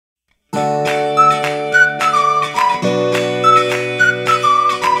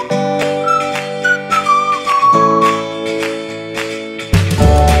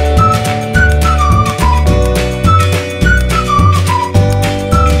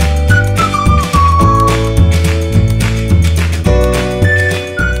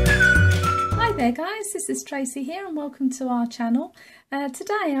MGTracey here and welcome to our channel.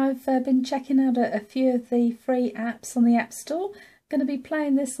 Today I've been checking out a few of the free apps on the App Store. I'm going to be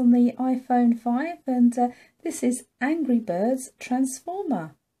playing this on the iPhone 5 and this is Angry Birds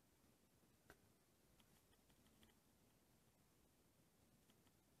Transformer.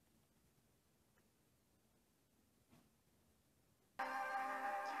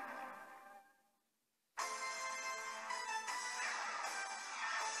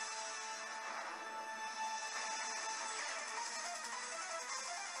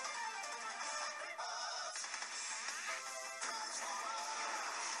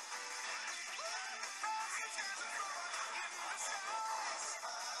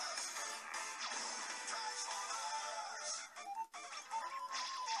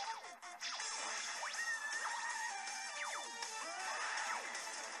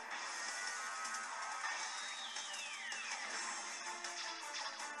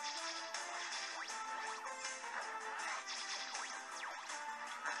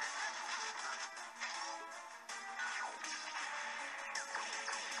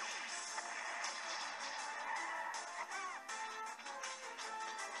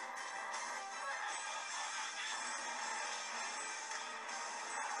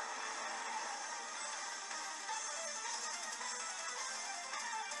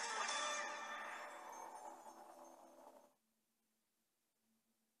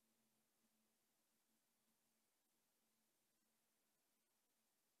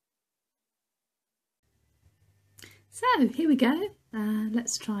 So here we go,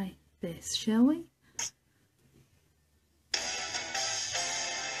 let's try this, shall we?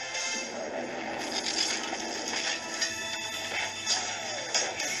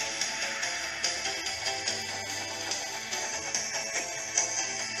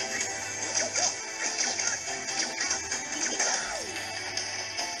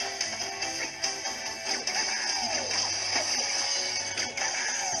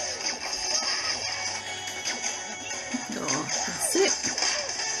 That's it.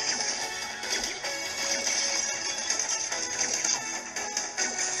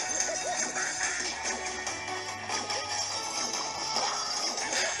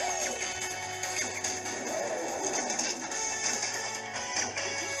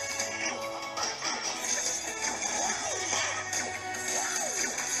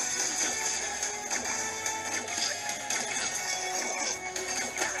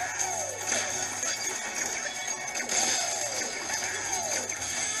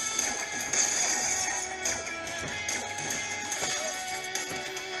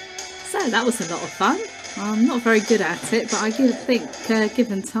 So that was a lot of fun. I'm not very good at it, but I think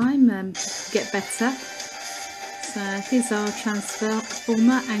given time, get better. So here's our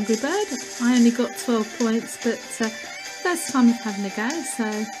Transformer Angry Bird. I only got 12 points, but first time of having a go,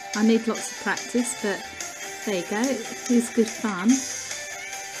 so I need lots of practice, but there you go, it is good fun.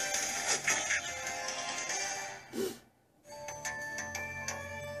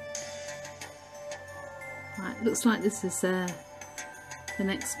 Right, looks like this is the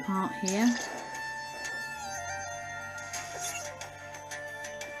next part here.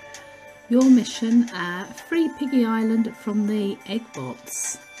 Your mission, free Piggy Island from the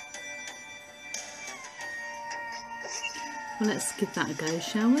Eggbots. Well, let's give that a go,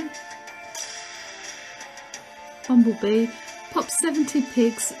 shall we? Bumblebee, pop 70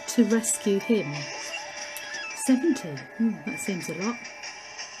 pigs to rescue him. 70? Ooh, that seems a lot.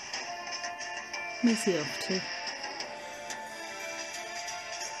 Where's he off to?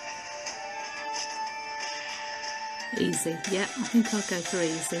 Easy, yeah, I think I'll go for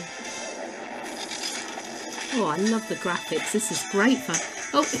easy. Oh, I love the graphics, this is great fun.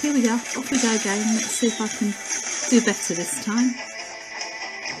 Oh, here we go, off we go again. Let's see if I can do better this time.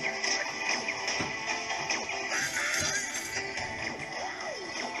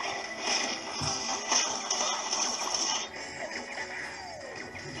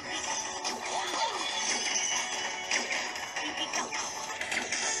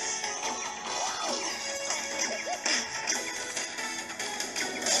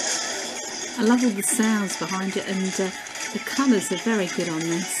 I love all the sounds behind it, and the colours are very good on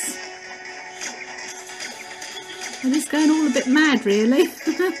this. And it's going all a bit mad, really.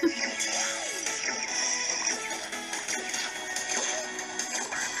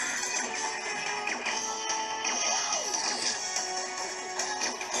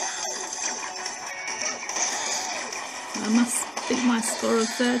 I must beat my score of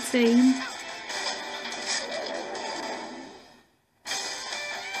 13.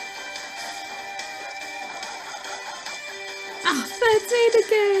 Ah, 13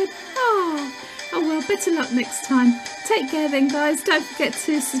 again. Oh, well, better luck next time. Take care then, guys. Don't forget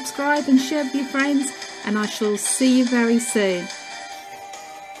to subscribe and share with your friends, and I shall see you very soon.